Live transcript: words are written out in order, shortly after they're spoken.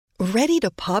Ready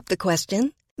to pop the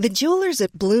question? The jewelers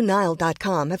at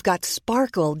BlueNile.com have got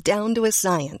sparkle down to a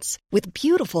science with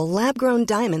beautiful lab-grown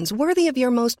diamonds worthy of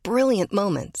your most brilliant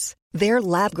moments. Their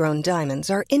lab-grown diamonds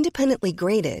are independently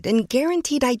graded and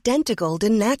guaranteed identical to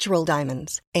natural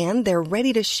diamonds, and they're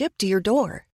ready to ship to your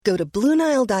door. Go to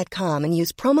BlueNile.com and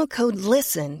use promo code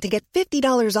LISTEN to get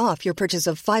 $50 off your purchase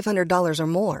of $500 or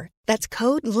more. That's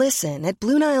code LISTEN at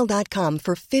BlueNile.com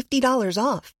for $50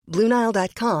 off.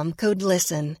 BlueNile.com, code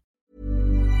LISTEN.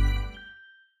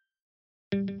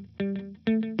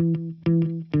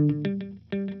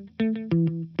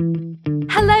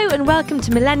 Hello and welcome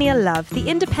to Millennial Love, the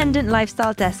Independent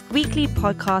Lifestyle Desk weekly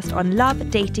podcast on love,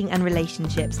 dating and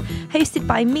relationships. Hosted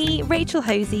by me, Rachel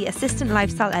Hosey, Assistant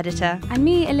Lifestyle Editor. And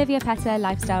me, Olivia Petter,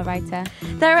 Lifestyle Writer.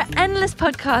 There are endless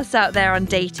podcasts out there on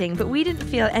dating, but we didn't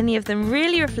feel any of them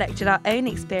really reflected our own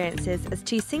experiences as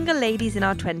two single ladies in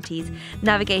our 20s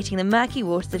navigating the murky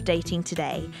waters of dating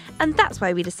today. And that's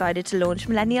why we decided to launch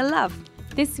Millennial Love.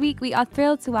 This week, we are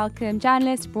thrilled to welcome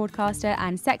journalist, broadcaster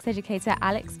and sex educator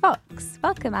Alex Fox.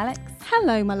 Welcome, Alex.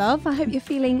 Hello, my love. I hope you're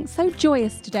feeling so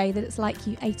joyous today that it's like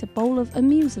you ate a bowl of a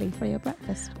muesli for your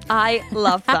breakfast. I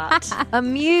love that. A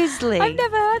muesli. I've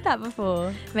never heard that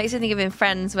before. Makes me think of in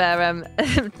Friends where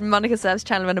Monica serves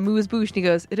Chandler an amuse-bouche and he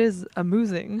goes, "It is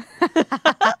amusing."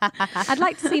 I'd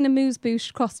like to see an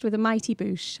amuse-bouche crossed with a mighty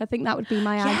bouche. I think that would be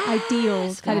my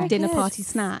ideal kind of dinner party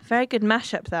snack. Very good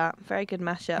mashup, that. Very good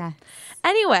mashup. Yes.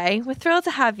 Anyway, we're thrilled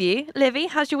to have you. Livy,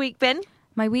 how's your week been?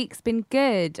 My week's been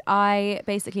good. I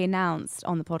basically announced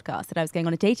on the podcast that I was going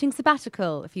on a dating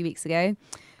sabbatical a few weeks ago.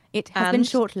 It has been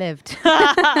short-lived.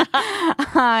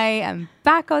 I am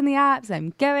back on the apps.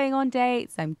 I'm going on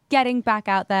dates. I'm getting back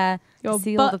out there. Your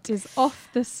butt is off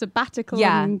the sabbatical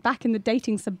and back in the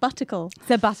dating sabbatical.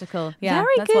 Sabbatical, yeah.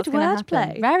 Very good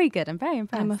wordplay. Very good. I'm very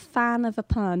impressed. I'm a fan of a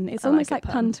pun. It's almost like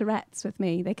pun Tourette's with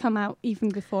me. They come out even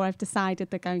before I've decided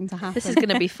they're going to happen. This is going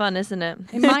to be fun, isn't it?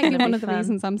 It might be one of the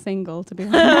reasons I'm single, to be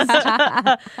honest.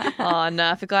 Oh,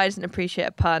 no. If a guy doesn't appreciate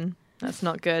a pun, that's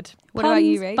not good. What about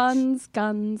you, Rach? Buns,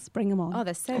 guns, bring them on. Oh,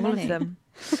 there's so All many. of them.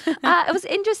 It was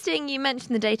interesting you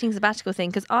mentioned the dating sabbatical thing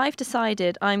because I've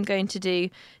decided I'm going to do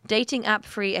dating app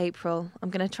free April. I'm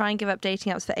going to try and give up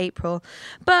dating apps for April.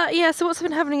 But yeah, so what's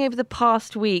been happening over the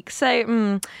past week?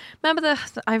 So remember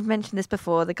I've mentioned this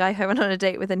before, the guy who I went on a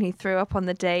date with and he threw up on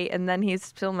the date and then he's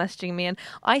still messaging me and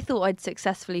I thought I'd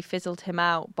successfully fizzled him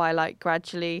out by like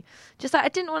gradually just like I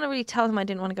didn't want to really tell him I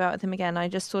didn't want to go out with him again. I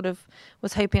just sort of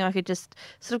was hoping I could just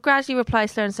sort of gradually reply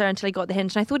slow and slow until he got the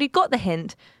hint and I thought he got the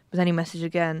hint. But then he messaged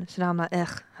again. So now I'm like,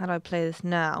 how do I play this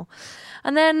now?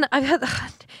 And then I've had...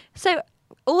 So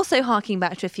also harking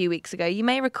back to a few weeks ago, you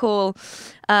may recall,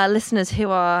 listeners who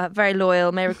are very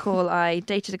loyal may recall I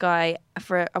dated a guy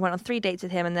I went on 3 dates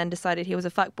with him and then decided he was a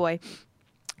fuckboy.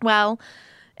 Well,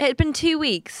 it had been 2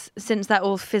 weeks since that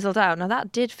all fizzled out. Now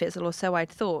that did fizzle, or so I'd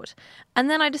thought. And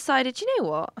then I decided, you know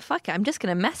what? Fuck it, I'm just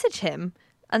going to message him.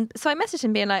 And so I messaged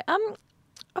him being like, I've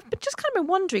just kind of been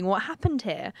wondering what happened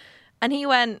here. And he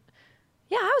went,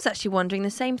 yeah, I was actually wondering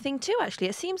the same thing too, actually.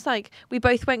 It seems like we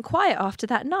both went quiet after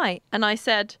that night. And I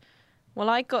said, well,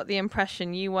 I got the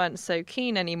impression you weren't so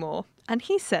keen anymore. And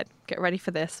he said, get ready for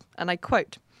this. And I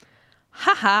quote,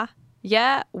 haha,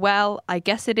 yeah, well, I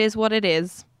guess it is what it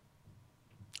is.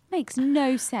 Makes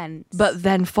no sense. But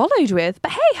then followed with,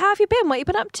 but hey, how have you been? What have you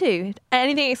been up to?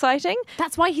 Anything exciting?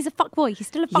 That's why he's a fuckboy. He's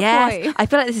still a fuckboy. Yes, I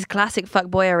feel like this is classic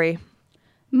fuckboyery.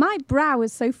 My brow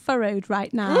is so furrowed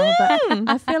right now that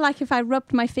I feel like if I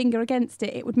rubbed my finger against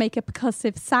it, it would make a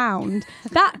percussive sound.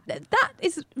 That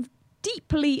is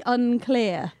deeply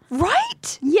unclear.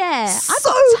 Right? Yeah. So I've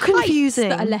got tights confusing.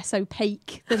 that are less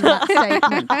opaque than that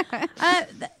statement.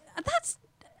 That's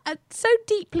so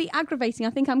deeply aggravating. I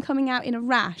think I'm coming out in a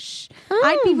rash.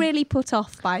 I'd be really put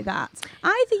off by that.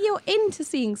 Either you're into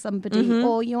seeing somebody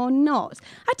or you're not.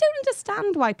 I don't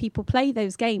understand why people play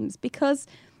those games because...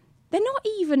 they're not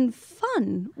even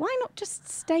fun. Why not just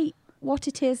state what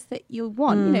it is that you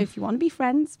want? You know, if you want to be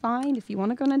friends, fine. If you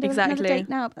want to go on another date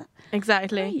now. But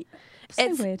Exactly.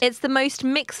 So weird. It's the most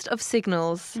mixed of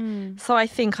signals. So I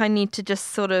think I need to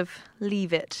just sort of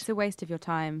leave it. It's a waste of your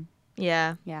time.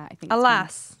 Yeah. Yeah, I think.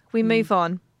 Alas, we move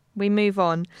on. We move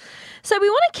on. So we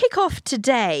want to kick off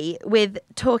today with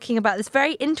talking about this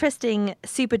very interesting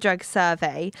Superdrug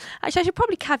survey. Actually, I should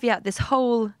probably caveat this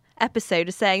whole episode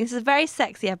of saying this is a very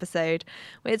sexy episode.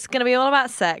 It's going to be all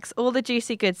about sex, all the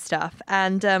juicy good stuff.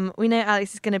 And we know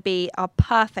Alex is going to be our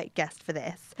perfect guest for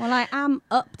this. Well, I am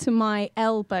up to my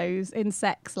elbows in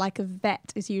sex, like a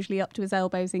vet is usually up to his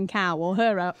elbows in cow, or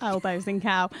her elbows in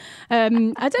cow.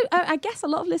 I guess a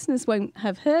lot of listeners won't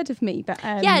have heard of me, but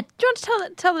yeah. Do you want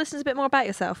to tell the listeners a bit more about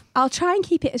yourself? I'll try and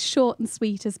keep it as short and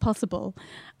sweet as possible.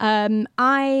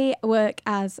 I work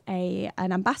as an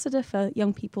ambassador for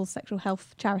young people's sexual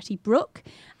health charity Brooke.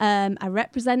 I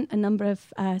represent a number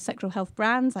of sexual health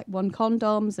brands like One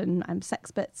Condoms and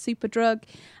Sexpert Superdrug.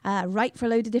 Write for a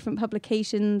load of different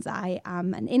publications. I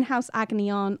am an in-house agony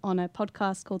on a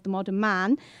podcast called The Modern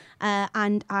Man.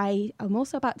 And I am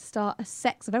also about to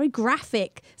start a very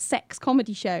graphic sex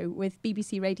comedy show with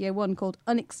BBC Radio 1 called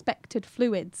Unexpected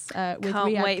Fluids with Can't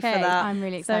Riyadh wait K. for that. I'm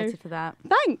really excited for that.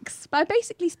 Thanks. But I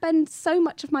basically spend so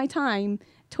much of my time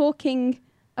talking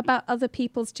about other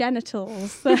people's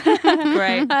genitals Great.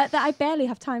 that I barely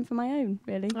have time for my own,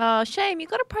 really. Oh, shame. You've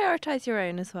got to prioritise your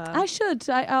own as well. I should.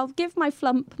 I'll give my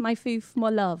flump, my foof, more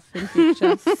love in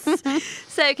future.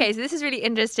 So this is really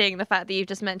interesting, the fact that you've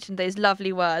just mentioned those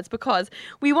lovely words, because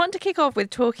we want to kick off with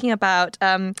talking about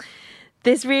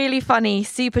this really funny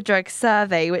Superdrug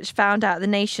survey which found out the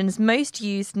nation's most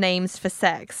used names for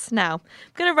sex. Now, I'm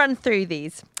going to run through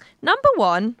these. Number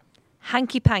 1,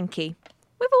 hanky-panky.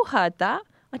 We've all heard that.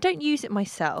 I don't use it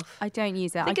myself. I don't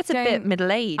use it. I think it's a bit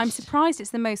middle-aged. I'm surprised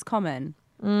it's the most common.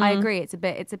 I agree. It's a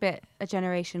bit a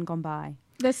generation gone by.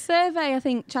 The survey, I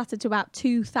think, chatted to about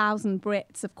 2,000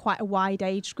 Brits of quite a wide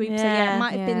age group. So, yeah, it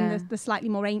might have been the slightly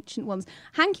more ancient ones.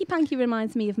 Hanky-panky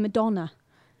reminds me of Madonna.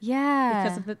 Yeah.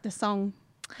 Because of the song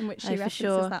in which she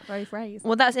references that very phrase.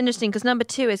 Well, that's interesting because number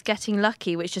 2 is Getting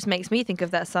Lucky, which just makes me think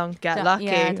of that song, Get Lucky.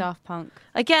 Yeah, Daft Punk.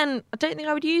 Again, I don't think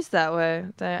I would use that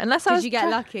word, though, unless I was... Did you get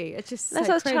lucky? It's just unless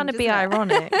I was trying to be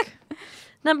ironic.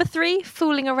 Number 3,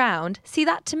 fooling around. See,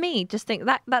 that to me, just think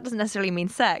that doesn't necessarily mean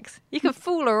sex. You can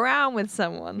fool around with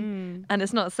someone and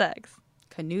it's not sex.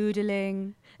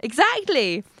 Canoodling.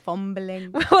 Exactly.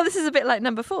 Fumbling. Well, this is a bit like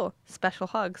number 4, special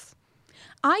hugs.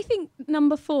 I think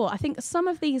number 4, I think some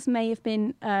of these may have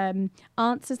been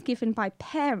answers given by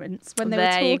parents when they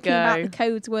were talking about the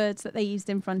code words that they used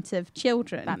in front of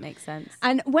children. That makes sense.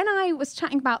 And when I was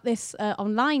chatting about this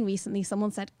online recently,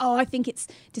 someone said, I think it's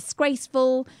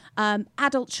disgraceful.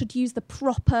 Adults should use the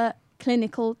proper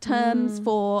clinical terms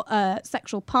for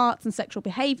sexual parts and sexual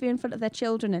behaviour in front of their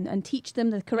children and teach them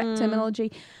the correct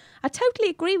terminology. I totally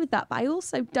agree with that, but I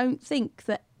also don't think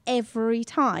that every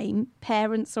time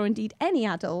parents or indeed any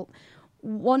adult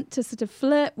want to sort of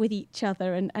flirt with each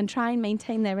other and try and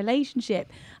maintain their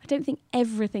relationship, I don't think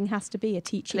everything has to be a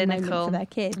teaching moment for their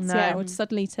kids. No. Yeah, or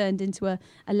suddenly turned into a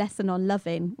lesson on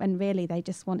loving when really they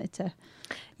just wanted to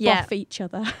boff each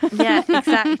other. Yeah,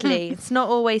 exactly. It's not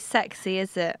always sexy,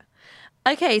 is it?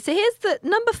 Okay, so here's the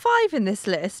number 5 in this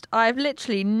list. I've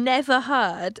literally never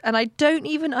heard and I don't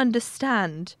even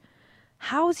understand.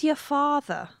 How's your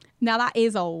father? Now that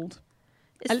is old.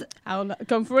 I'll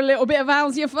come for a little bit of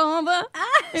how's your father?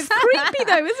 It's creepy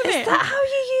though, isn't it? Is that how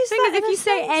you use that? If you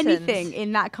say anything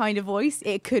in that kind of voice,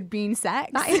 it could mean sex.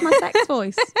 That is my sex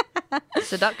voice.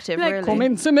 Seductive, like, really. Come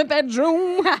into my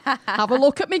bedroom, have a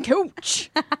look at me couch.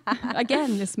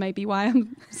 Again, this may be why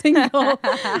I'm single.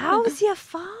 How's your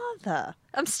father?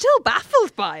 I'm still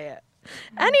baffled by it.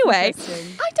 Anyway,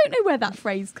 I don't know where that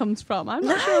phrase comes from. I'm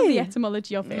not sure of the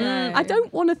etymology of it. No. I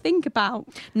don't want to think about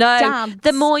dads.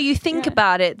 The more you think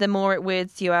about it, the more it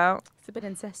weirds you out. It's a bit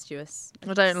incestuous.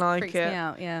 I don't like freaks it. Me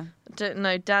out, yeah. I don't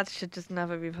know. Dads should just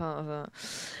never be part of that.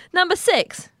 Number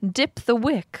 6, dip the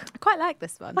wick. I quite like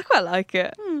this one. I quite like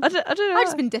it. I don't know. I've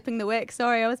just been dipping the wick.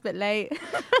 Sorry, I was a bit late.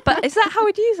 But is that how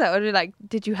we'd use that? Or like,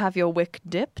 did you have your wick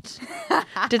dipped?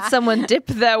 Did someone dip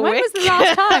their When wick? was the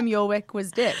last time your wick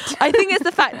was dipped? I think it's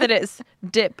the fact that it's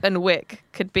dip and wick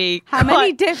could be How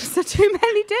many dips are too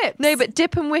many dips? No, but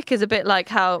dip and wick is a bit like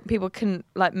how people can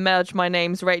like merge my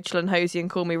names Rachel and Hosey and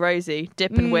call me Rosie.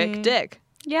 Dip and wick, dick.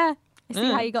 Yeah, I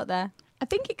see how you got there. I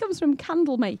think it comes from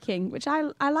candle making, which I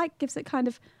like, gives it kind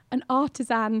of an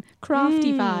artisan,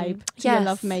 crafty vibe to your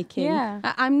love making. Yeah.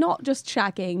 I'm not just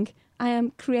shagging, I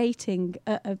am creating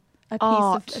a piece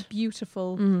Art. of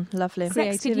beautiful Lovely. Sex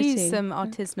could creativity. use some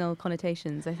artisanal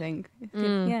connotations, I think.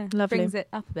 lovely. Brings it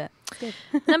up a bit. Good.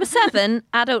 Number 7,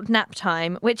 adult nap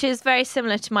time, which is very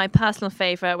similar to my personal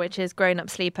favourite, which is grown-up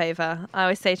sleepover. I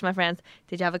always say to my friends,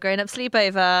 did you have a grown-up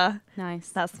sleepover? Nice.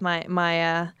 That's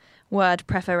my word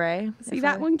préféré. See,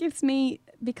 that one gives me,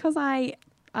 because I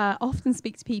often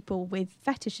speak to people with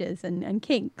fetishes and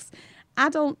kinks,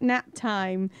 adult nap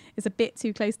time is a bit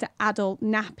too close to adult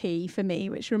nappy for me,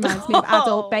 which reminds me of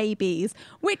adult babies,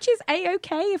 which is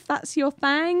a-okay if that's your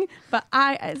thing. But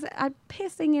I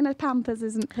pissing in a Pampers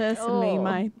isn't personally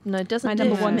my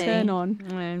number one turn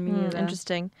on.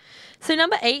 Interesting. So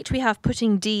number 8, we have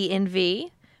putting D in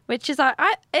V, which is I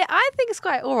think it's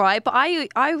quite all right. But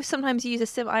I sometimes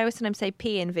use I always sometimes say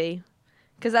P in V,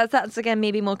 because that's again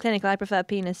maybe more clinical. I prefer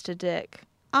penis to dick.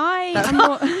 I'm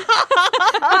more...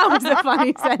 That was a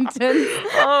funny sentence.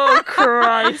 Oh,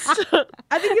 Christ.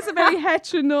 I think it's a very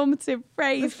heteronormative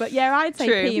phrase, but yeah, I'd say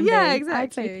True. P and B. Yeah, exactly.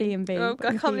 I'd say P and B. Oh,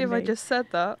 I can't believe I just said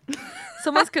that.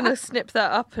 Someone's going to snip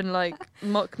that up and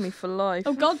mock me for life.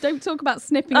 Oh God, don't talk about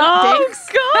snipping up dicks.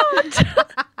 God.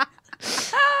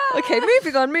 Okay,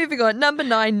 moving on. Number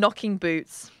 9, knocking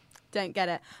boots. Don't get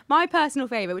it. My personal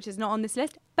favourite, which is not on this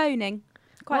list, boning.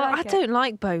 I don't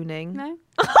like boning. No?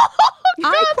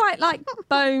 I quite like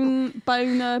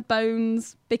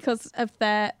bones because of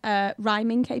their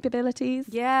rhyming capabilities.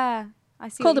 Yeah. I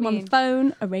see. Called them on the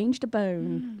phone, arranged a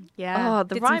bone. Yeah. Oh,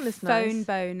 the Did rhyme some is nice. phone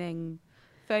boning.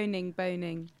 Phoning,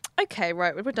 boning. Okay,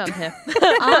 right, we're done here.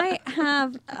 I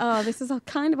have, this is a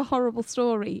kind of a horrible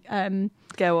story.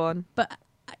 Go on. But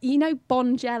you know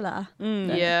Bonjela?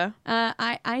 Yeah.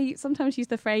 I sometimes use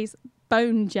the phrase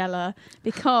bone jella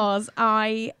because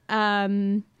I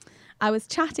was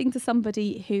chatting to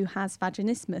somebody who has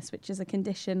vaginismus, which is a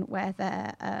condition where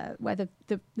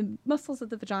the muscles of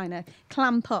the vagina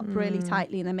clamp up really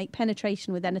tightly and they make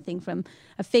penetration with anything from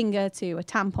a finger to a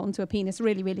tampon to a penis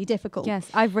really, really difficult. Yes,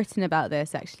 I've written about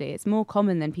this actually. It's more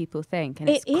common than people think, and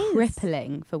it's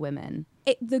crippling for women.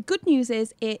 The good news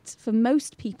is it, for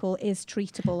most people, is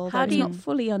treatable, although it's not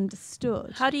fully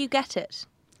understood. How do you get it?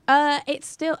 It's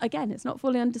still, again, it's not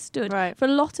fully understood. Right. For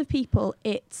a lot of people,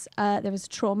 it's there is a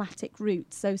traumatic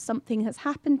root. So something has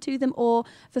happened to them, or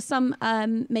for some,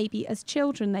 maybe as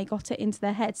children, they got it into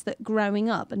their heads that growing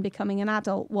up and becoming an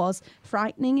adult was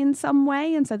frightening in some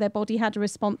way. And so their body had a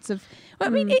response of, well,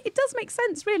 I mean, it does make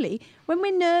sense, really. When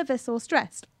we're nervous or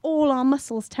stressed, all our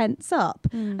muscles tense up.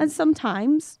 And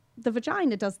sometimes the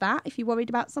vagina does that if you're worried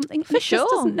about something. For sure. It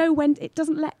just doesn't know when, it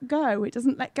doesn't let go. It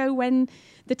doesn't let go when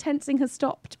the tensing has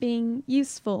stopped being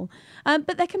useful.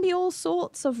 But there can be all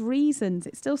sorts of reasons.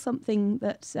 It's still something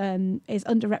that is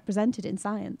underrepresented in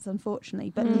science, unfortunately.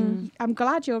 But I'm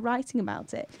glad you're writing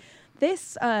about it.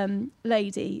 This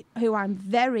lady, who I'm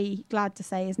very glad to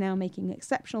say is now making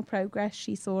exceptional progress,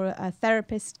 she saw a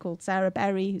therapist called Sarah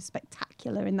Berry, who's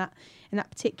spectacular in that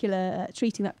particular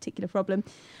treating that particular problem.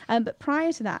 But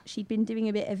prior to that, she'd been doing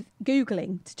a bit of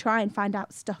Googling to try and find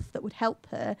out stuff that would help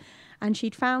her, and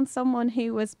she'd found someone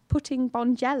who was putting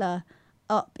Bonjela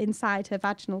up inside her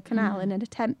vaginal canal in an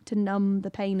attempt to numb the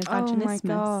pain of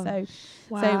vaginismus.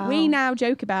 So we now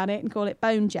joke about it and call it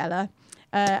Bonjela.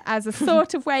 As a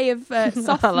sort of way of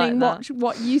softening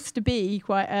what used to be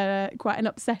quite an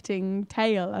upsetting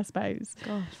tale, I suppose.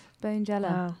 Gosh, Bonjela.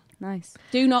 Wow. Nice.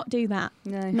 Do not do that.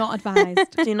 No. Not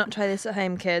advised. Do not try this at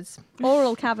home, kids.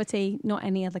 Oral cavity, not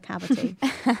any other cavity.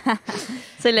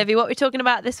 So, Livy, what are we talking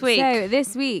about this week? So,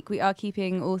 this week we are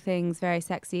keeping all things very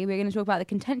sexy. We're going to talk about the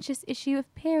contentious issue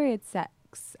of period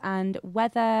sex and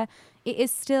whether it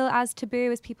is still as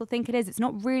taboo as people think it is. It's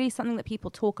not really something that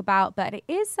people talk about, but it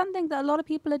is something that a lot of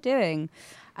people are doing.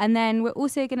 And then we're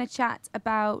also going to chat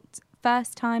about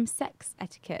first-time sex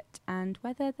etiquette and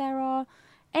whether there are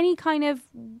any kind of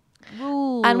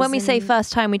rules. And when we say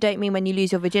first time, we don't mean when you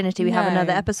lose your virginity. We have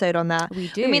another episode on that. We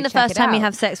do. We mean the Check first it time you out.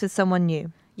 have sex with someone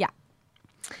new. Yeah.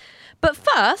 But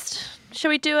first, shall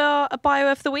we do a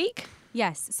bio of the week?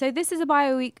 Yes. So this is a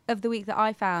bio of the week that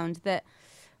I found that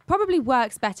probably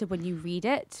works better when you read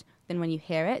it than when you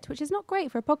hear it, which is not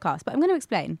great for a podcast, but I'm going to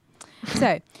explain.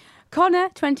 So, Connor,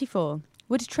 24,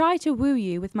 would try to woo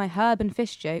you with my herb and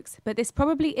fish jokes, but this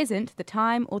probably isn't the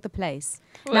time or the place.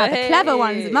 Now, the clever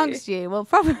ones amongst you will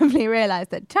probably realise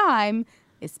that time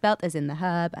is spelt as in the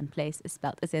herb and place is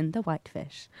spelt as in the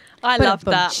whitefish. I love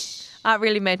that. That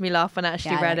really made me laugh when I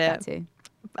actually read it. That too.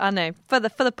 I know. For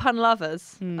the pun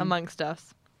lovers amongst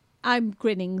us. I'm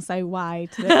grinning so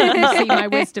wide that you can see my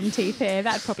wisdom teeth here.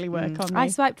 That'd probably work on me. I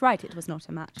swiped right. It was not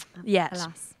a match. Yes.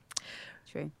 Alas.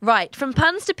 True. Right, from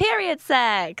puns to period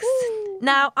sex. Ooh.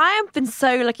 Now, I have been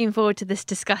so looking forward to this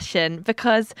discussion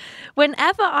because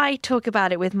whenever I talk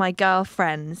about it with my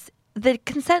girlfriends, the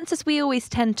consensus we always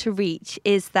tend to reach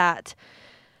is that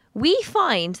we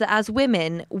find that as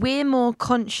women, we're more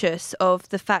conscious of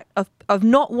the fact of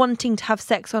not wanting to have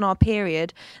sex on our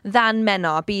period than men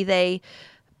are, be they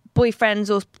boyfriends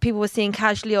or people we're seeing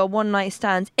casually or one night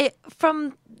stands.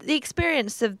 From the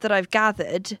experience that I've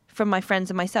gathered from my friends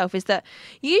and myself is that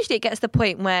usually it gets to the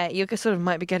point where you sort of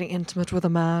might be getting intimate with a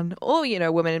man or, you know,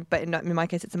 a woman, but in my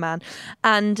case it's a man.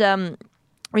 And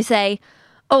we say,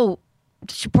 oh,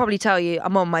 I should probably tell you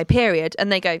I'm on my period.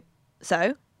 And they go,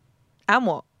 so? And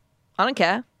what? I don't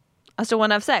care. I still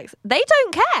want to have sex. They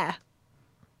don't care.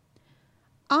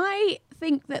 I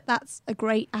think that that's a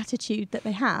great attitude that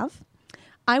they have.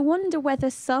 I wonder whether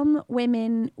some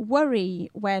women worry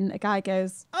when a guy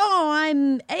goes, oh,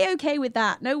 I'm A-okay with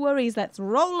that. No worries. Let's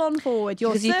roll on forward.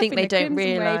 You're because you think they don't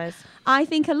realise. I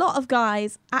think a lot of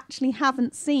guys actually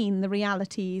haven't seen the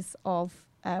realities of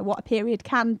what a period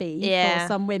can be for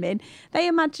some women. They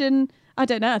imagine, I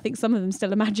don't know, I think some of them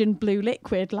still imagine blue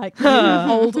liquid, like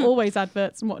old Always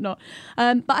adverts and whatnot.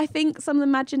 But I think some of them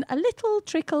imagine a little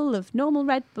trickle of normal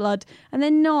red blood, and they're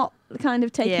not kind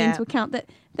of taking into account that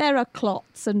there are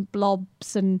clots and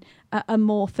blobs and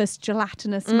amorphous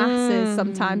gelatinous masses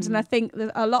sometimes. And I think that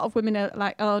a lot of women are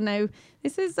like, oh no,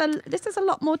 this is a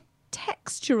lot more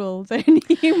textural than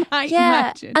you might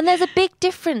imagine. And there's a big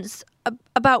difference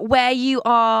about where you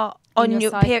are on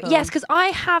your period. Yes, because I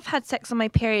have had sex on my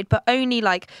period, but only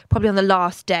like probably on the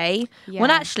last day,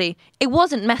 when actually it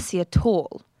wasn't messy at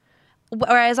all.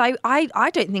 Whereas I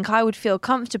don't think I would feel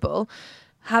comfortable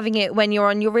having it when you're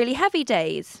on your really heavy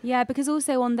days. Yeah, because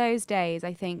also on those days,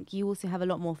 I think you also have a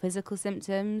lot more physical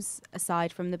symptoms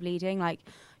aside from the bleeding. Like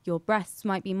your breasts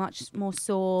might be much more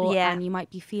sore, and you might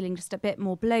be feeling just a bit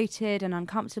more bloated and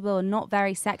uncomfortable and not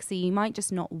very sexy. You might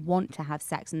just not want to have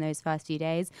sex in those first few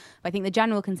days. But I think the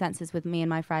general consensus with me and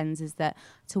my friends is that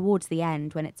towards the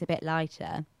end, when it's a bit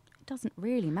lighter, it doesn't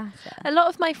really matter. A lot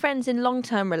of my friends in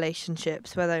long-term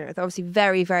relationships, where they're obviously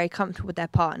very, very comfortable with their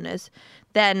partners,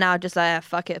 they're now just like,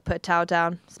 fuck it, put a towel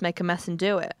down, let's make a mess and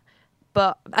do it.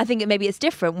 But I think maybe it's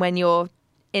different when you're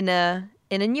in a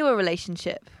newer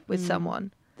relationship with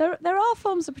someone. There are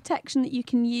forms of protection that you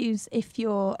can use if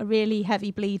you're a really heavy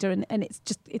bleeder, and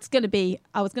it's going to be,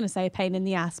 I was going to say a pain in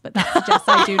the ass, but that suggests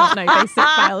I do not know basic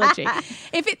biology.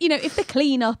 If the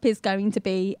cleanup is going to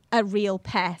be a real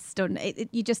pest, and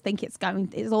you just think it's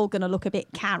all going to look a bit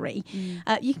carry,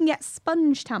 you can get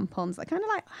sponge tampons, that kind of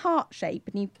like heart shape,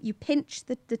 and you pinch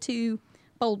the two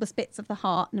bulbous bits of the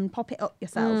heart and then pop it up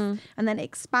yourself, and then it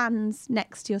expands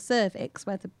next to your cervix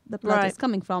where the blood is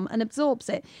coming from and absorbs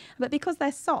it. But because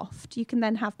they're soft, you can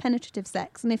then have penetrative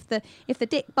sex, and if the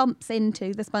dick bumps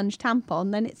into the sponge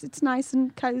tampon, then it's nice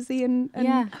and cozy and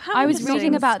I was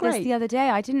reading about this the other day.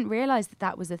 I didn't realise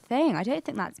that was a thing. I don't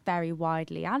think that's very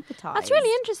widely advertised. That's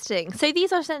really interesting. So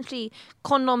these are essentially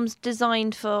condoms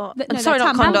designed for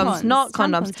tampons. Not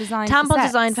condoms. Tampons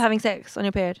designed for having sex on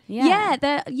your period. Yeah,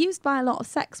 they're used by a lot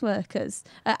of sex workers,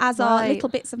 as are little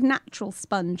bits of natural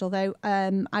sponge, although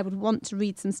I would want to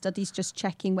read some studies just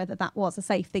checking whether that was a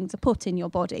safe thing to put in your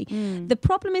body. The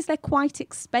problem is they're quite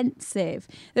expensive.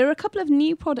 There are a couple of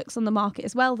new products on the market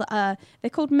as well that they're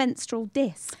called menstrual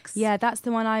discs. Yeah, that's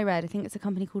the one I read. I think it's a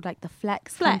company called like the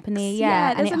Flex Company.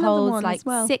 Yeah, and it holds like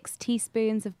 6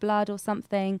 teaspoons of blood or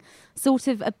something. Sort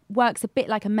of works a bit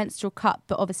like a menstrual cup,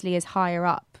 but obviously is higher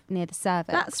up near the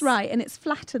cervix. That's right, and it's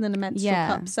flatter than a menstrual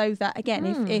cup, so that again,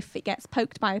 if it gets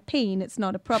poked by a peen, it's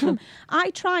not a problem.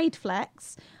 I tried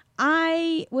Flex.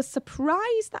 I was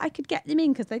surprised that I could get them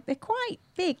in because they're quite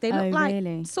big. They look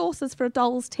like saucers for a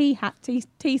doll's tea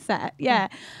set. Yeah.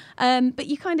 But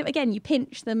you kind of, again, you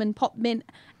pinch them and pop them in.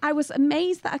 I was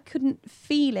amazed that I couldn't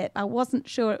feel it. I wasn't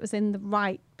sure it was in the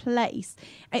right place.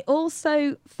 It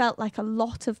also felt like a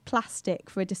lot of plastic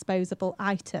for a disposable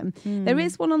item. There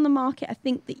is one on the market, I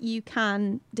think, that you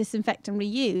can disinfect and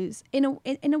reuse in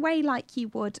a way like you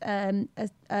would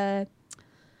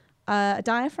a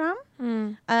diaphragm.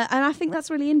 And I think that's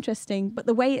really interesting. But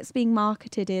the way it's being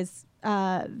marketed is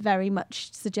very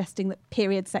much suggesting that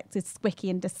period sex is squicky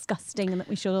and disgusting, and that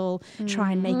we should all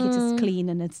try and make it as clean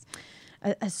and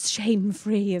as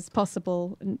shame-free as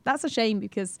possible. And that's a shame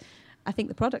because I think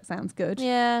the product sounds good.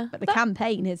 Yeah. But the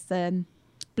campaign is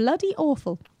bloody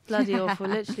awful. Bloody awful.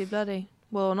 Literally bloody.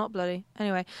 Well, not bloody.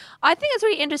 Anyway, I think it's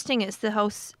really interesting. It's the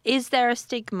whole, is there a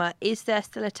stigma? Is there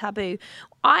still a taboo?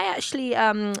 I actually,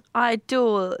 I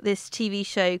adore this TV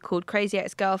show called Crazy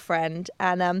Ex-Girlfriend.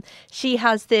 And she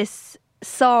has this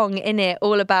song in it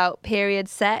all about period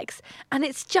sex. And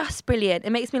it's just brilliant.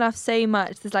 It makes me laugh so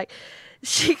much. There's like,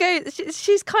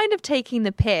 she's kind of taking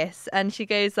the piss, and she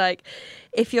goes like,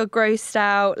 if you're grossed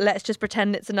out, let's just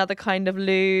pretend it's another kind of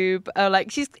lube. Or like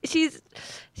she's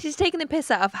taking the piss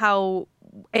out of how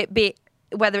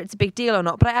whether it's a big deal or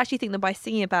not. But I actually think that by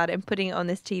singing about it and putting it on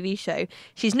this TV show,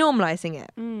 she's normalising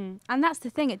it. And that's the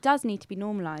thing, it does need to be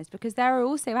normalised, because there are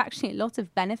also actually a lot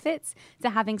of benefits to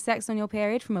having sex on your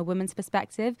period from a woman's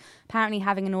perspective. Apparently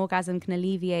having an orgasm can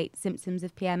alleviate symptoms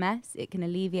of PMS. It can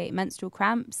alleviate menstrual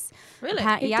cramps. Really?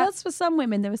 It does for some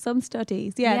women. There were some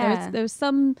studies. There were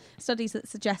some studies that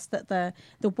suggest that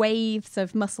the waves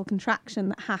of muscle contraction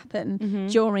that happen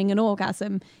during an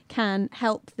orgasm can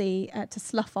help to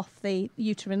slough off the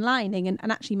uterine lining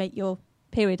and actually make your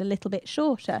period a little bit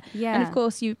shorter. And of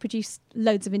course you produce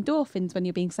loads of endorphins when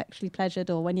you're being sexually pleasured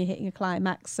or when you're hitting a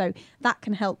climax, so that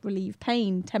can help relieve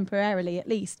pain temporarily at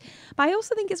least. But I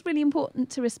also think it's really important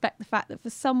to respect the fact that for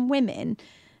some women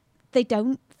they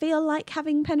don't feel like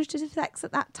having penetrative sex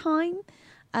at that time.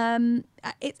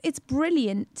 It's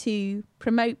brilliant to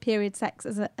promote period sex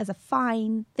as a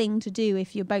fine thing to do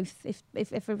if you're both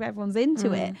if everyone's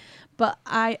into it. But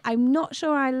I'm not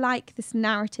sure I like this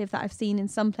narrative that I've seen in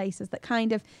some places that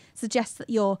kind of suggests that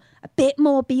you're a bit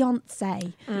more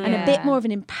Beyonce and a bit more of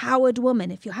an empowered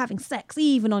woman if you're having sex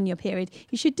even on your period.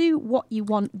 You should do what you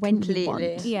want when you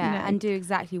want. Yeah, and do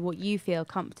exactly what you feel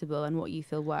comfortable and what you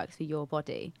feel works for your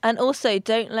body. And also,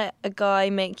 don't let a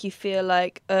guy make you feel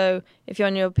like, oh, if you're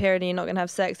on your period and you're not going to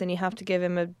have sex, then you have to give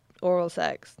him a oral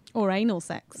sex. Or anal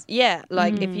sex. Yeah,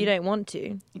 like if you don't want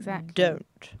to,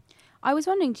 don't. I was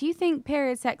wondering, do you think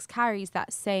period sex carries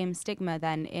that same stigma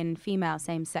then in female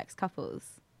same-sex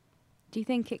couples? Do you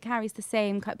think it carries the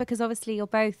same... Because obviously you're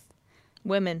both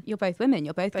women. You're both women.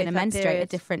 You're both going to menstruate periods at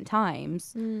different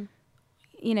times.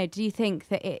 You know, do you think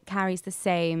that it carries the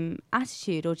same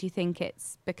attitude, or do you think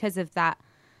it's because of that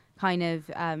kind of,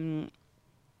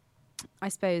 I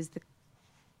suppose,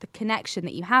 the connection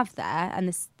that you have there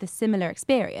and the similar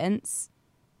experience,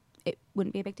 it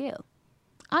wouldn't be a big deal?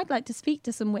 I'd like to speak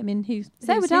to some women who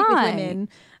So would sleep with I. women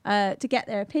to get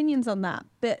their opinions on that.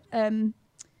 But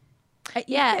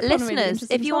listeners,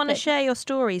 if you want to share your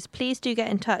stories, please do get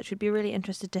in touch. We'd be really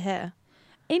interested to hear.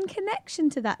 In connection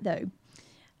to that, though,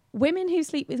 women who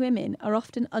sleep with women are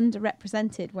often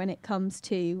underrepresented when it comes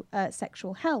to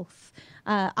sexual health.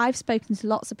 I've spoken to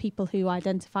lots of people who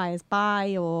identify as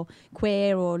bi or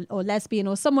queer or lesbian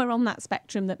or somewhere on that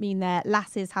spectrum that mean they're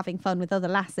lasses having fun with other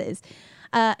lasses.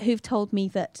 Who've told me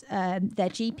that their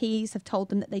GPs have told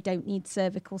them that they don't need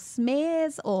cervical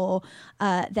smears, or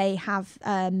they have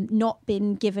not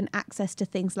been given access to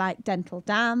things like dental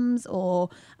dams, or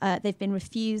they've been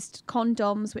refused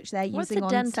condoms, which they're using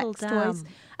on sex toys.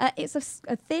 It's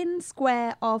a thin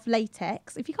square of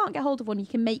latex. If you can't get hold of one, you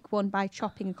can make one by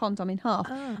chopping a condom in half,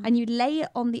 and you lay it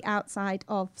on the outside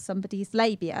of somebody's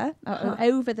labia,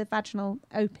 over the vaginal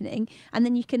opening, and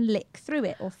then you can lick through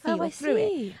it or feel through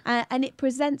it. And it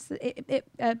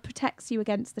protects you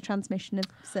against the transmission of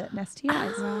certain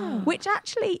STIs. Which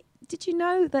actually, did you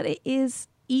know that it is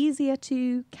easier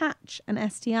to catch an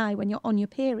STI when you're on your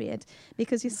period,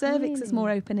 because your cervix is more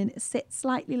open and it sits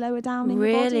slightly lower down in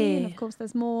your body, and of course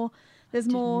there's more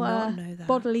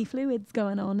bodily fluids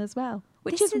going on as well,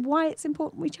 which is why it's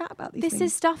important we chat about these things. This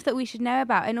is stuff that we should know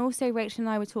about. And also, Rachel and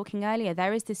I were talking earlier,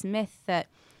 there is this myth that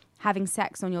having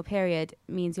sex on your period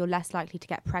means you're less likely to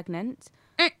get pregnant.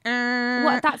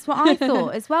 Well, that's what I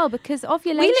thought as well, because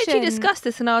ovulation... We literally discussed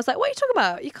this and I was like, what are you talking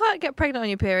about? You can't get pregnant on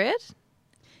your period.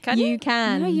 Can you? You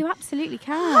can. No, you absolutely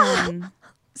can.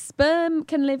 Sperm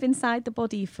can live inside the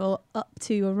body for up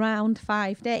to around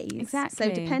 5 days. Exactly.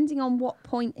 So depending on what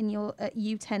point in your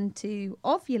you tend to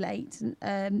ovulate,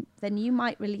 then you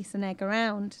might release an egg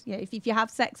around. You know, if you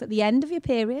have sex at the end of your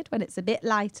period when it's a bit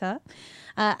lighter,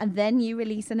 and then you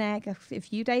release an egg a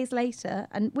few days later.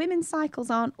 And women's cycles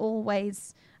aren't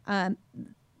always...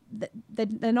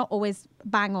 they're not always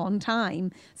bang on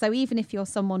time. So even if you're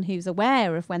someone who's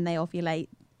aware of when they ovulate,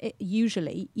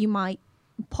 usually you might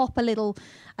pop a little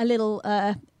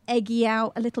eggy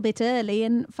out a little bit early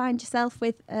and find yourself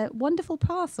with a wonderful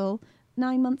parcel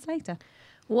 9 months later.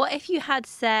 What if you had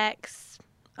sex,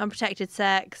 unprotected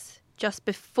sex, just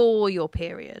before your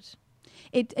period?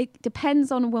 It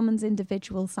depends on a woman's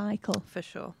individual cycle. For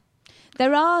sure.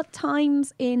 There are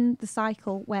times in the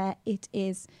cycle where it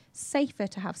is safer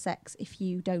to have sex if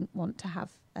you don't want to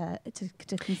have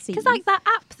to conceive. Because like that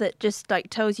app that just like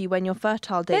tells you when your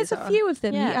fertile days There's are. a few of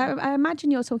them. Yeah. I imagine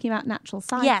you're talking about Natural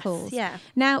Cycles. Yes, yeah.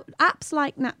 Now, apps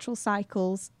like Natural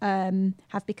Cycles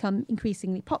have become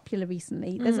increasingly popular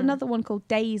recently. There's another one called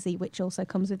Daisy, which also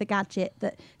comes with a gadget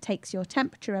that takes your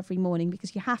temperature every morning,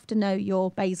 because you have to know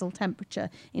your basal temperature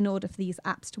in order for these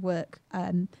apps to work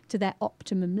to their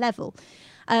optimum level.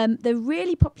 They're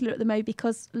really popular at the moment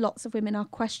because lots of women are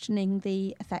questioning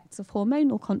the effects of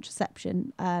hormonal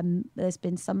contraception. There's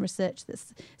been some research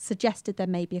that's suggested there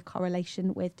may be a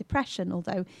correlation with depression,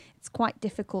 although it's quite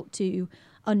difficult to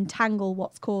untangle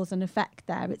what's cause and effect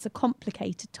there. It's a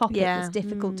complicated topic. It's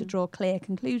difficult to draw clear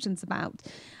conclusions about.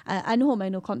 And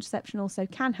hormonal contraception also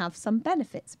can have some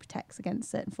benefits. It protects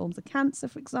against certain forms of cancer,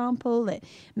 for example. It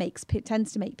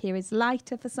tends to make periods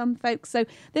lighter for some folks. So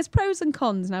there's pros and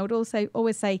cons. And I would also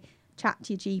always say, chat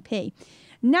to your GP.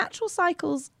 Natural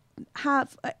cycles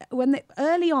have,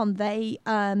 early on, they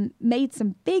made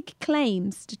some big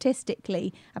claims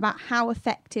statistically about how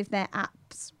effective their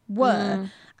apps were,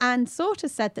 and sort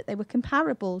of said that they were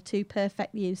comparable to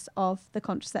perfect use of the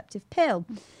contraceptive pill.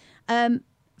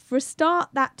 For a start,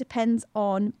 that depends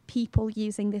on people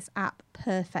using this app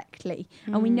perfectly.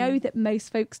 And we know that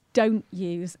most folks don't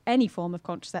use any form of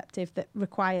contraceptive that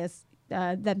requires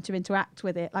them to interact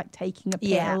with it, like taking a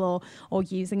pill or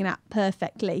using an app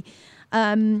perfectly.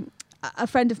 A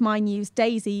friend of mine used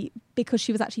Daisy because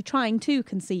she was actually trying to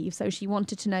conceive, so she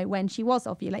wanted to know when she was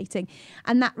ovulating,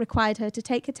 and that required her to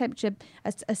take her temperature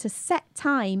at a set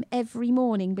time every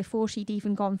morning before she'd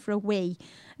even gone for a wee.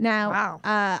 Now,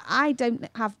 I don't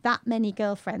have that many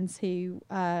girlfriends who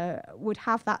would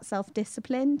have that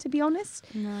self-discipline, to be honest.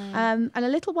 No. And a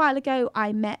little while ago,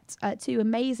 I met two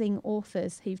amazing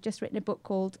authors who've just written a book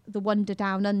called The Wonder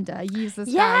Down Under, A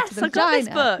User's Guide to the Vagina. Got this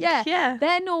book. Yeah.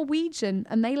 They're Norwegian,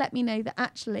 and they let me know that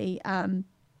actually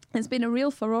there's been a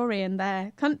real furore in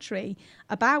their country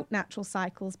about natural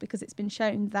cycles because it's been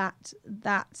shown that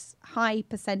that high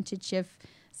percentage of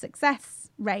success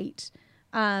rate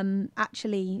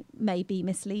actually may be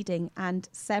misleading, and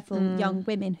several young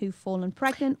women who've fallen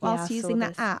pregnant whilst using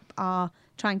that app are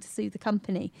trying to sue the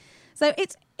company. So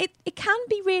it can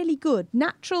be really good.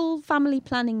 Natural family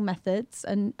planning methods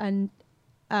and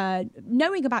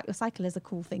knowing about your cycle is a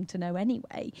cool thing to know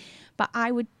anyway. But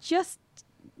I would just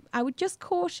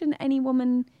caution any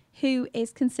woman who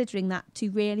is considering that to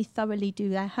really thoroughly do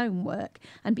their homework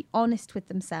and be honest with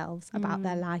themselves about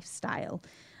their lifestyle.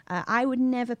 I would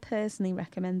never personally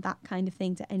recommend that kind of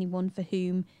thing to anyone for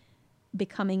whom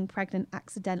becoming pregnant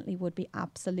accidentally would be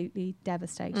absolutely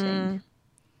devastating.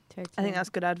 Totally. I think that's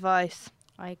good advice.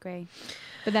 I agree.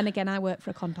 But then again, I work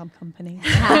for a condom company.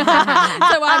 So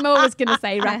I'm always going to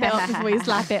say wrap it up before you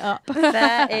slap it up.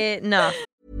 Fair enough.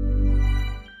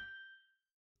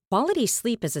 Quality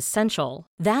sleep is essential.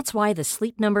 That's why the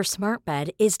Sleep Number Smart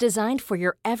Bed is designed for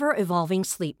your ever-evolving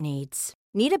sleep needs.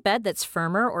 Need a bed that's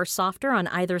firmer or softer on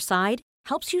either side?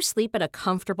 Helps you sleep at a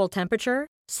comfortable temperature?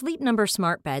 Sleep Number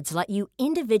Smart Beds let you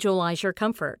individualize your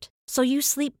comfort, so you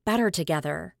sleep better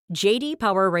together. J.D.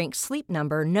 Power ranks Sleep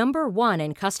Number number 1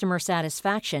 in customer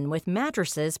satisfaction with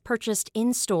mattresses purchased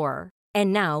in-store.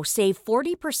 And now save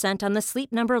 40% on the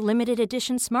Sleep Number Limited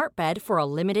Edition Smart Bed for a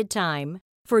limited time.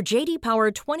 For J.D.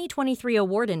 Power 2023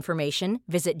 award information,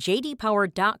 visit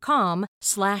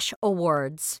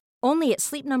jdpower.com/awards. Only at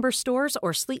Sleep Number stores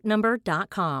or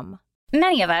sleepnumber.com.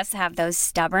 Many of us have those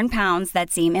stubborn pounds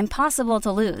that seem impossible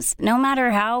to lose, no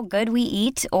matter how good we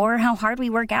eat or how hard we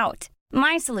work out.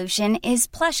 My solution is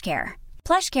PlushCare.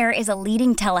 PlushCare is a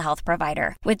leading telehealth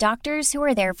provider with doctors who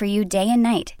are there for you day and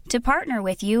night to partner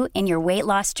with you in your weight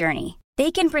loss journey.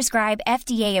 They can prescribe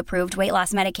FDA-approved weight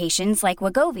loss medications like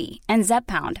Wegovy and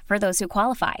Zepbound for those who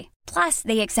qualify. Plus,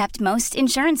 they accept most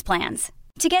insurance plans.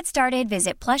 To get started,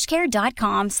 visit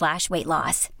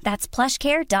plushcare.com/weightloss. That's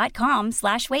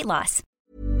plushcare.com/weightloss.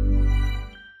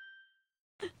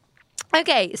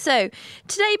 Okay, so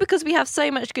today, because we have so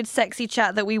much good sexy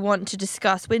chat that we want to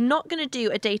discuss, we're not going to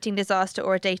do a dating disaster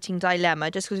or a dating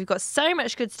dilemma, just because we've got so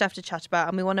much good stuff to chat about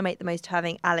and we want to make the most of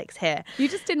having Alex here. You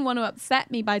just didn't want to upset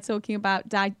me by talking about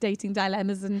dating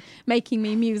dilemmas and making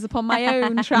me muse upon my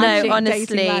own tragic No,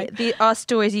 honestly, dating life. Our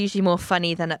stories are usually more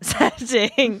funny than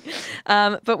upsetting.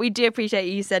 But we do appreciate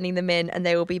you sending them in, and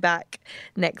they will be back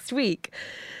next week.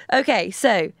 Okay,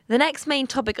 so the next main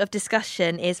topic of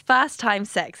discussion is first-time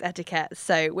sex etiquette.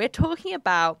 So we're talking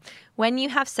about when you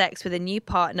have sex with a new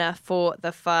partner for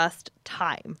the first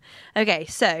time. Okay,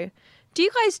 so do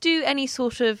you guys do any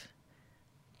sort of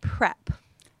prep?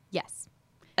 Yes.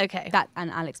 Okay. That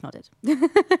and Alex nodded.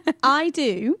 I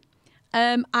do.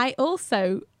 I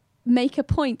also make a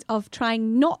point of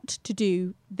trying not to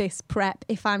do this prep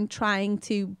if I'm trying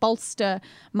to bolster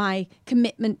my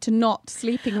commitment to not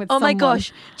sleeping with someone. Oh my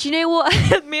gosh. Do you know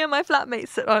what me and my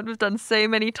flatmates have done so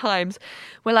many times?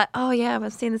 We're like, oh yeah,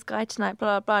 I've seen this guy tonight,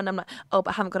 blah, blah, blah. And I'm like, oh,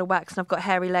 but I haven't got a wax and I've got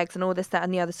hairy legs and all this, that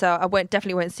and the other. So I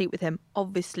definitely won't sleep with him.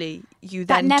 Obviously, you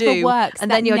That then never do. works.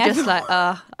 And That then you're never just like,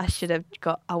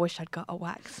 I wish I'd got a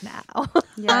wax now.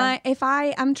 If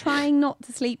I am trying not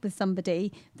to sleep with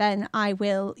somebody, then I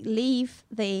will leave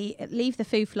the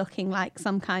foof looking like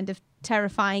some kind of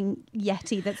terrifying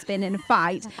yeti that's been in a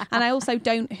fight. And I also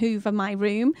don't hoover my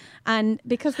room. And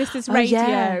because this is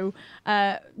radio,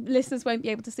 listeners won't be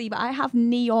able to see, but I have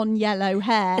neon yellow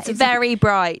hair. It's very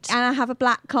bright. And I have a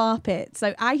black carpet.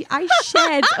 So I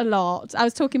shed a lot. I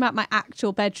was talking about my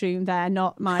actual bedroom there,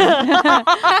 not my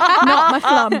not my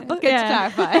flump. Good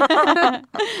to clarify.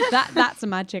 That's a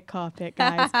magic carpet,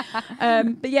 guys.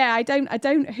 But yeah, I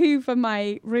don't hoover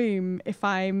my room if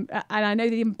I'm, and I know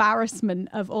the embarrassment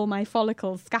of all my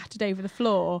follicles scattered over the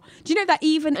floor. Do you know that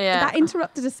that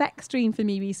interrupted a sex dream for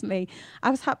me recently? I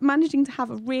was managing to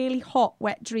have a really hot,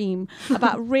 wet dream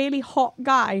about a really hot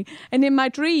guy, and in my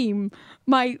dream,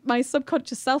 my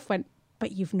subconscious self went,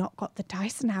 but you've not got the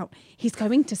Dyson out. He's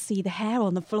going to see the hair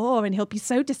on the floor and he'll be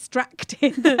so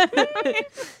distracted.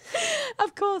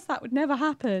 Of course, that would never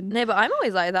happen. No, but I'm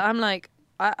always like that. I'm like,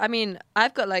 I mean,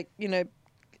 I've got like,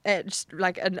 just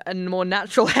like a more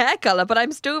natural hair colour, but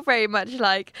I'm still very much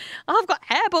like, I've got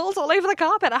hairballs all over the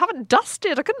carpet. I haven't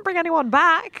dusted. I couldn't bring anyone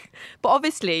back. But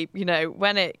obviously,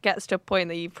 when it gets to a point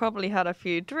that you've probably had a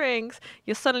few drinks,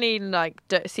 you suddenly like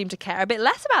seem to care a bit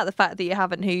less about the fact that you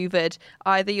haven't hoovered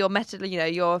either your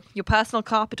your personal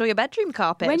carpet or your bedroom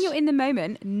carpet. When you're in the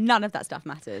moment, none of that stuff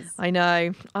matters. I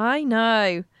know.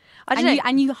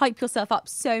 And you hype yourself up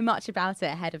so much about it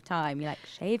ahead of time. You're like,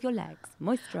 shave your legs,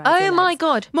 moisturize. Oh your my legs,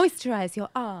 God. moisturize your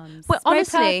arms. Well, spray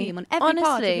honestly, perfume on every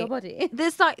part of your body.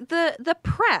 There's like the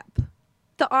prep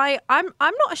that I'm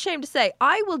not ashamed to say.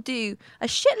 I will do a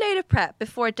shitload of prep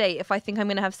before a date if I think I'm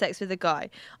going to have sex with a guy.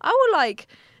 I will like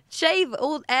shave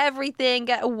everything,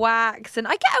 get a wax, and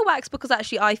I get a wax because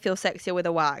actually I feel sexier with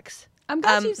a wax. I'm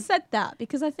glad you said that,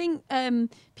 because I think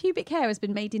pubic hair has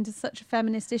been made into such a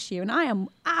feminist issue, and I am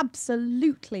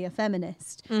absolutely a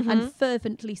feminist and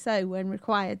fervently so when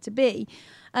required to be.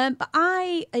 But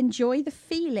I enjoy the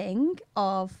feeling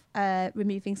of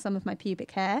removing some of my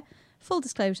pubic hair. Full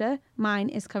disclosure, mine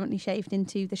is currently shaved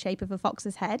into the shape of a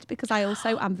fox's head because I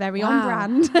also am very on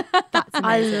brand. That's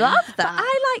amazing. I love that. But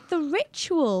I like the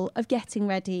ritual of getting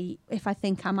ready if I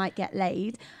think I might get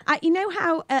laid. You know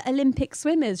how Olympic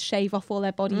swimmers shave off all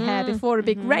their body hair before a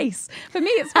big race? For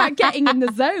me, it's about getting in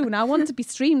the zone. I want to be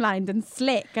streamlined and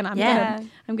slick, and I'm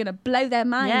gonna blow their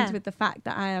mind with the fact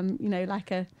that I am,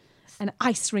 like an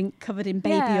ice rink covered in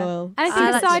baby oil. And I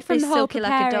think aside from the whole silky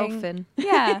preparing, like a dolphin.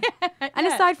 And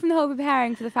aside from the whole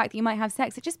preparing for the fact that you might have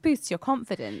sex, it just boosts your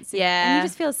confidence. Yeah. And you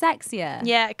just feel sexier.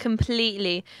 Yeah,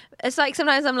 completely. It's like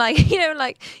sometimes I'm like,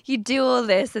 like you do all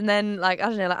this and then like, I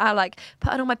don't know, like I'll like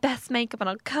put on all my best makeup and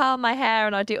I'll curl my hair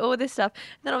and I'll do all this stuff.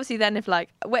 And then obviously then if like,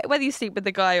 whether you sleep with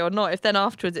the guy or not, if then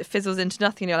afterwards it fizzles into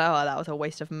nothing, you're like, oh, that was a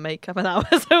waste of makeup and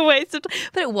that was a waste of time.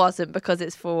 But it wasn't, because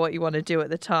it's for what you want to do at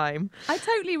the time. I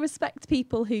totally respect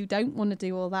people who don't want to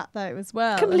do all that though as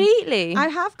well. Completely. And I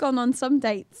have gone on some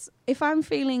dates if I'm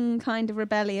feeling kind of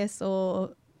rebellious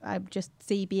or I'm just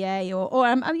CBA or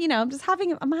I'm just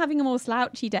having a more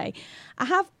slouchy day. I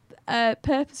have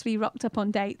purposely rocked up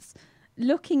on dates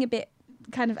looking a bit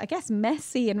kind of, I guess,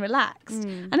 messy and relaxed.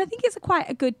 And I think it's quite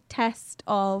a good test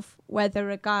of whether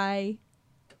a guy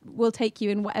will take you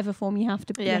in whatever form you happen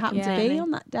to be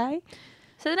on that day.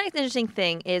 So the next interesting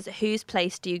thing is, whose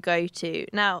place do you go to?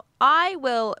 Now, I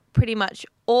will pretty much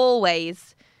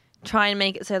always try and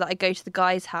make it so that I go to the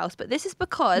guy's house, but this is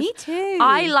because Me too.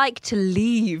 I like to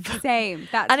leave. Same.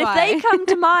 That's And why. if they come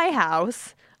to my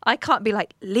house, I can't be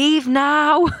like, leave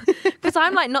now. Because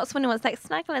I'm like not someone who wants like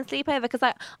snuggle and sleep over, because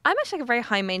I'm actually like a very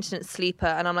high maintenance sleeper,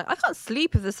 and I'm like, I can't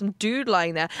sleep if there's some dude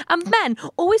lying there. And men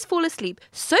always fall asleep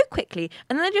so quickly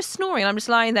and then they're just snoring. I'm just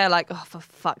lying there like, oh, for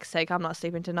fuck's sake, I'm not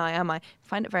sleeping tonight, am I?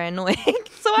 Find it very annoying.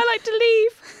 So I like to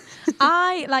leave.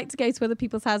 I like to go to other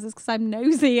people's houses because I'm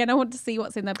nosy and I want to see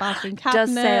what's in their bathroom cabinet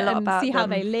Does say a lot and about see how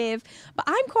them. they live. But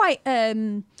I'm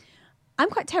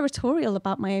quite territorial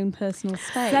about my own personal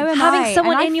space. So am Having I.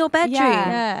 someone And in your bedroom.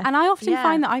 Yeah. And I often Yeah.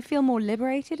 find that I feel more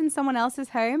liberated in someone else's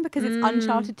home because it's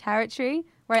uncharted territory,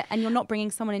 and you're not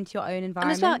bringing someone into your own And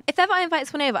environment. as well, if ever I invite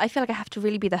someone over, I feel like I have to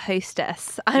really be the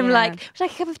hostess. I'm like, would you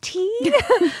like a cup of tea?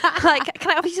 Like,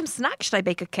 can I offer you some snacks? Should I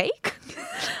bake a cake?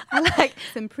 I like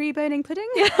some pre-boning pudding.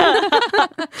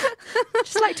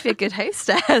 just like to be a good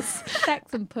hostess.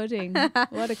 Sex and pudding.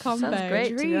 What a combo. Sounds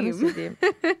great, to be honest with you.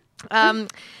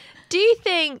 Do you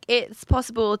think it's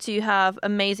possible to have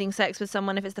amazing sex with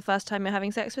someone if it's the first time you're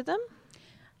having sex with them?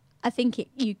 I think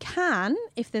you can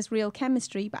if there's real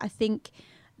chemistry, but I think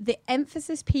the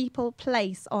emphasis people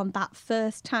place on that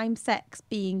first time sex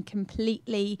being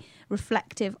completely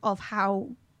reflective of how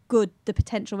good the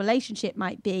potential relationship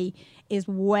might be is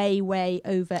way, way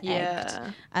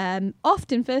over-egged.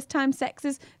 Often first time sex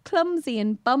is clumsy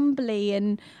and bumbly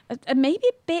and maybe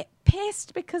a bit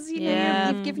pissed because, you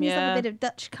know, you've given yourself a bit of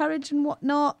Dutch courage and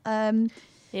whatnot. I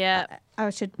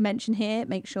should mention here,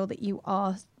 make sure that you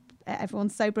are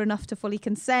everyone's sober enough to fully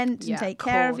consent and take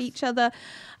care of each other.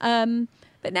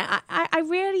 But no,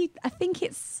 I think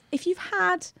it's, if you've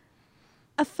had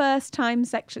a first time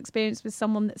sexual experience with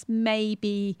someone that's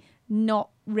maybe not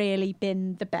really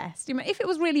been the best. You know, if it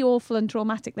was really awful and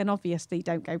traumatic, then obviously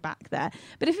don't go back there.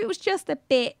 But if it was just a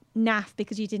bit naff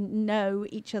because you didn't know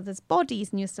each other's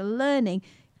bodies and you're still learning,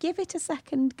 give it a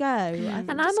second go.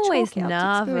 And I'm always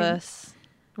nervous,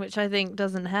 which I think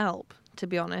doesn't help, to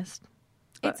be honest.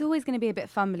 It's always going to be a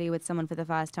bit fumbly with someone for the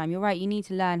first time. You're right. You need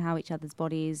to learn how each other's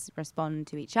bodies respond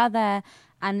to each other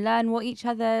and learn what each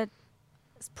other's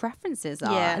preferences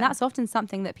are. And that's often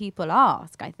something that people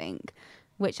ask, I think,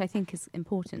 which I think is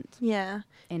important. Yeah.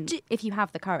 If you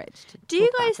have the courage to Do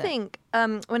you guys think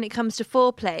when it comes to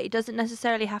foreplay, does it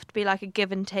necessarily have to be like a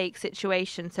give and take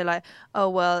situation? So like, oh,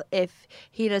 well, if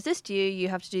he does this to you, you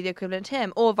have to do the equivalent to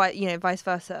him, or vice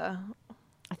versa.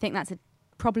 I think that's a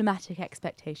problematic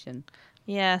expectation.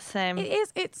 Yeah, same. It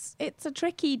is. It's a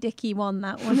tricky dicky one,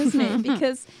 that one, isn't it?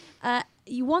 Because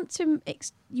you want to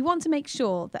make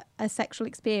sure that a sexual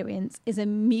experience is a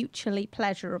mutually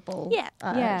pleasurable,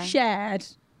 shared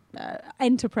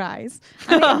enterprise.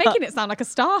 I mean, I'm making it sound like a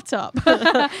startup.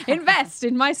 Invest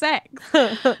in my sex.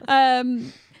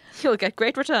 You'll get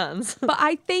great returns. But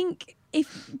I think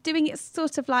if doing it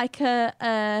sort of like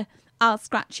a I'll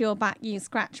scratch your back, you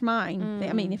scratch mine.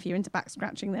 I mean, if you're into back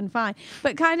scratching, then fine.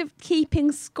 But kind of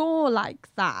keeping score like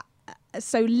that,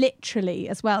 so literally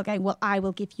as well, going, well, I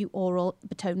will give you oral,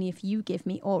 but only if you give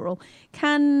me oral,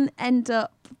 can end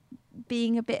up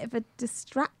being a bit of a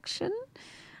distraction.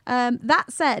 That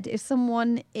said, if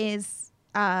someone is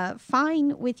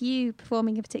fine with you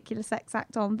performing a particular sex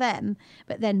act on them,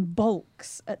 but then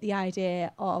balks at the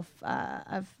idea of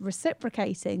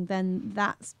reciprocating, then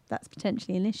that's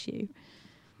potentially an issue.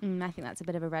 I think that's a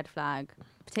bit of a red flag,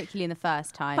 particularly in the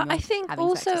first time. But I think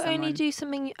also only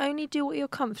do what you're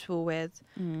comfortable with.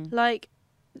 Like,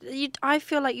 I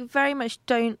feel like you very much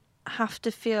don't have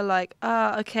to feel like,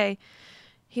 okay,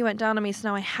 he went down on me, so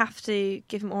now I have to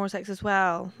give him oral sex as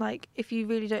well. Like, if you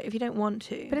don't want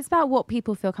to. But it's about what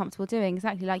people feel comfortable doing.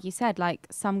 Exactly like you said, like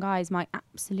some guys might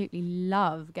absolutely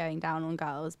love going down on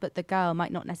girls, but the girl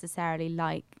might not necessarily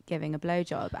like giving a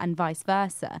blowjob, and vice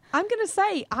versa. I'm going to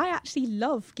say, I actually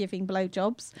love giving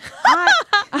blowjobs. How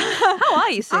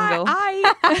are you single?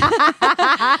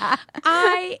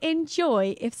 I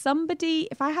enjoy if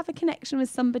I have a connection with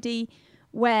somebody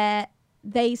where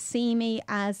they see me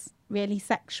as really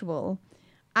sexual,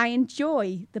 I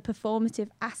enjoy the performative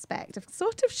aspect of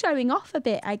sort of showing off a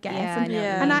bit, I guess.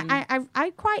 And I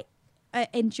quite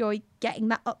enjoy getting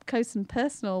that up close and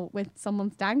personal with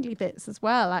someone's dangly bits as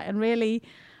well. And really,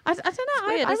 I don't know,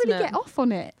 weird, I really get off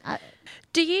on it.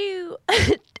 Do you,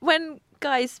 when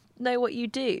guys know what you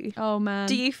do, oh man,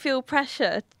 do you feel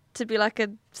pressure to be like a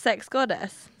sex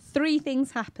goddess? 3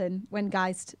 things happen when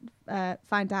guys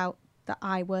find out that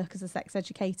I work as a sex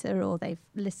educator, or they've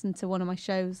listened to one of my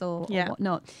shows or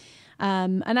whatnot.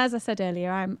 And as I said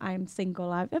earlier, I'm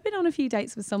single. I've been on a few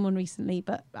dates with someone recently,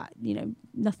 but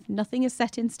nothing is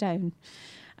set in stone.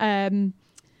 One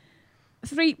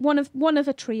of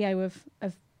a trio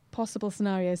of possible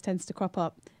scenarios tends to crop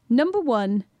up. Number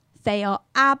 1, they are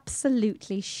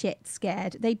absolutely shit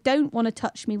scared. They don't want to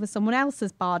touch me with someone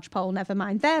else's barge pole, never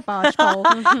mind their barge pole,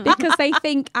 because they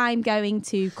think I'm going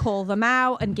to call them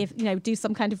out and do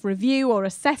some kind of review or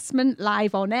assessment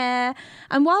live on air.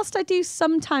 And whilst I do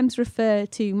sometimes refer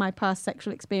to my past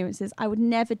sexual experiences, I would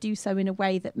never do so in a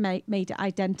way that made it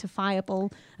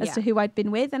identifiable as to who I'd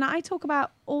been with. And I talk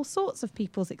about all sorts of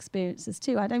people's experiences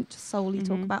too. I don't just solely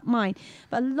talk about mine.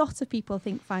 But a lot of people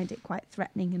find it quite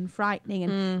threatening and frightening,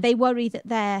 and they worry that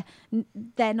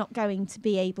they're not going to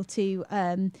be able to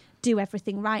do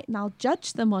everything right and I'll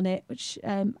judge them on it, which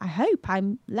I hope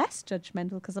I'm less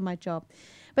judgmental because of my job.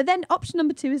 But then option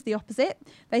number 2 is the opposite.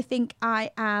 They think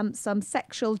I am some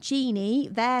sexual genie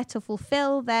there to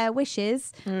fulfill their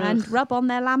wishes and rub on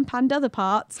their lamp and other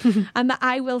parts, and that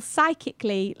I will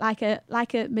psychically, like a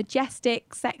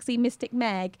majestic, sexy Mystic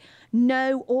Meg,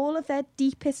 know all of their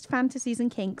deepest fantasies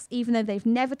and kinks, even though they've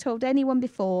never told anyone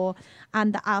before,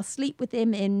 and that I'll sleep with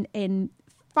him in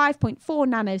 5.4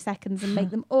 nanoseconds and make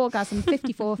them orgasm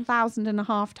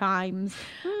 54,500 times.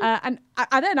 And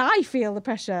then I feel the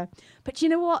pressure. But you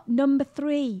know what? Number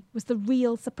 3 was the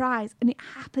real surprise. And it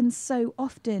happens so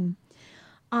often.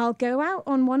 I'll go out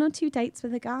on 1 or 2 dates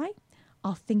with a guy.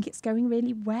 I'll think it's going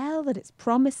really well, that it's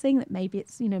promising, that maybe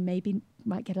it's, maybe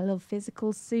might get a little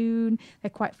physical soon. They're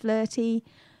quite flirty.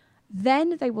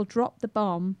 Then they will drop the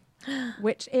bomb,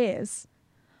 which is...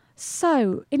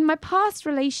 So, in my past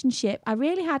relationship, I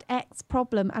really had X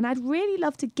problem and I'd really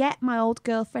love to get my old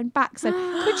girlfriend back. So,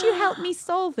 could you help me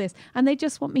solve this? And they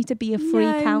just want me to be a free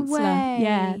counsellor.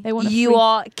 Yeah, they want You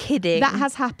are kidding. That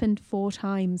has happened 4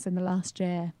 times in the last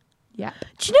year. Yeah.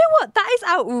 Do you know what? That is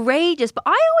outrageous. But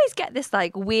I always get this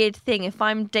like weird thing if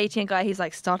I'm dating a guy who's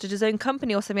like started his own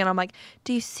company or something, and I'm like,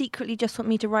 do you secretly just want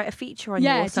me to write a feature on you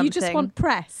or something? Yeah, do you just want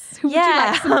press? Would you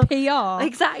like some PR?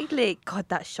 Exactly. God,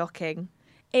 that's shocking.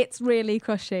 It's really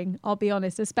crushing, I'll be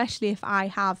honest, especially if I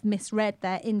have misread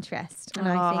their interest and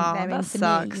I think they're into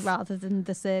me rather than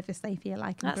the service they feel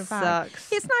I can provide.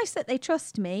 Sucks. It's nice that they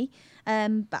trust me,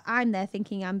 but I'm there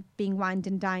thinking I'm being wined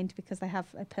and dined because they have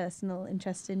a personal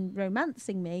interest in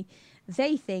romancing me.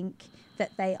 They think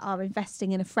that they are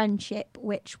investing in a friendship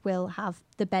which will have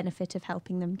the benefit of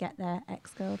helping them get their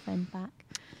ex-girlfriend back.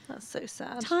 That's so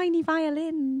sad. Tiny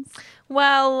violins.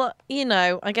 Well,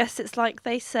 I guess it's like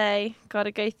they say,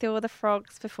 gotta go through all the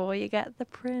frogs before you get the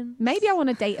prince. Maybe I want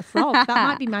to date a frog. That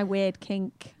might be my weird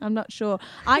kink. I'm not sure.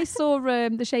 I saw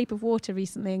The Shape of Water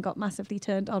recently and got massively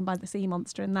turned on by the sea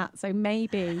monster in that. So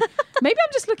maybe I'm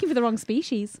just looking for the wrong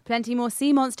species. Plenty more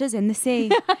sea monsters in the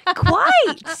sea.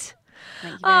 Quite.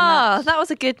 Thank you very much.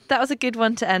 that was a good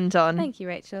one to end on. Thank you,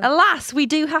 Rachel. Alas, we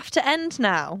do have to end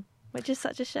now, which is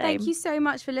such a shame. Thank you so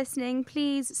much for listening.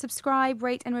 Please subscribe,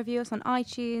 rate and review us on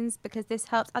iTunes because this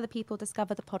helps other people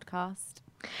discover the podcast.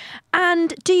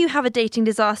 And do you have a dating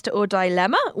disaster or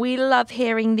dilemma? We love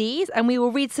hearing these, and we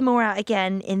will read some more out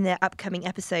again in the upcoming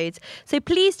episodes. So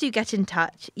please do get in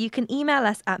touch. You can email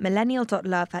us at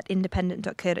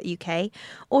millennial.love@independent.co.uk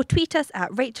or tweet us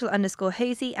at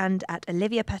Rachel_Hosey and at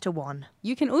OliviaPetter1.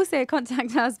 You can also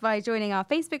contact us by joining our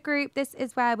Facebook group. This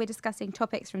is where we're discussing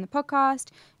topics from the podcast,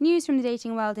 news from the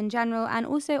dating world in general, and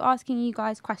also asking you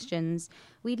guys questions.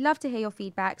 We'd love to hear your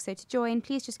feedback. So to join,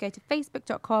 please just go to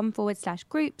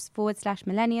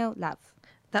facebook.com/groups/millennial-love.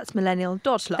 That's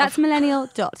millennial.love. That's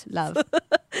millennial.love.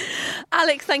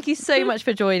 Alex, thank you so much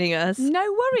for joining us.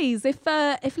 No worries. If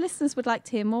listeners would like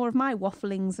to hear more of my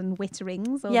wafflings and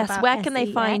witterings, yes, where can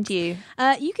they find you?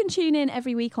 You can tune in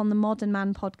every week on the Modern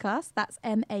Man podcast. That's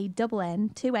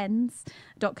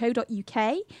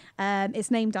MANN2Ns.co.uk.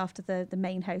 It's named after the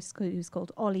main host, who's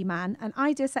called Ollie Mann, and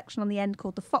I do a section on the end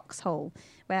called the Foxhole,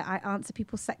 where I answer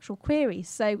people's sexual queries.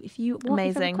 So if you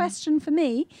have a question for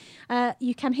me,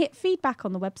 you can hit feedback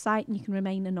on the website and you can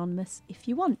remain anonymous if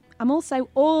you want. I'm also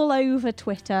all over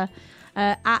Twitter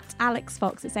at Alex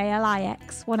Fox. It's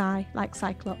ALIX, one I, like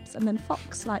Cyclops, and then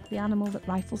Fox, like the animal that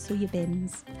rifles through your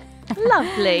bins.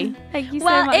 Lovely. Thank you so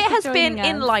well, much. It has for been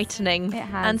joining us. enlightening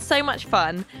and so much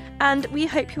fun. And we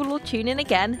hope you'll all tune in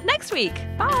again next week.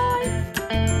 Bye.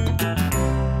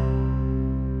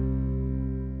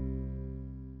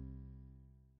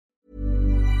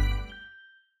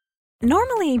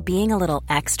 Normally, being a little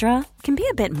extra can be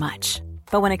a bit much.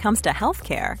 But when it comes to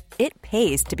healthcare, it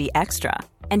pays to be extra.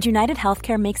 And United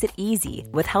Healthcare makes it easy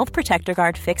with Health Protector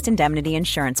Guard fixed indemnity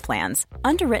insurance plans.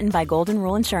 Underwritten by Golden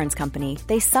Rule Insurance Company,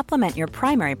 they supplement your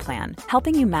primary plan,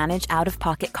 helping you manage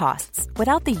out-of-pocket costs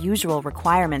without the usual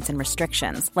requirements and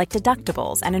restrictions like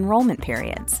deductibles and enrollment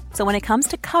periods. So when it comes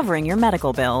to covering your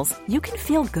medical bills, you can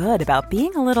feel good about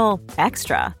being a little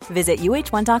extra. Visit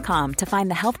UH1.com to find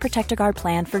the Health Protector Guard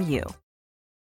plan for you.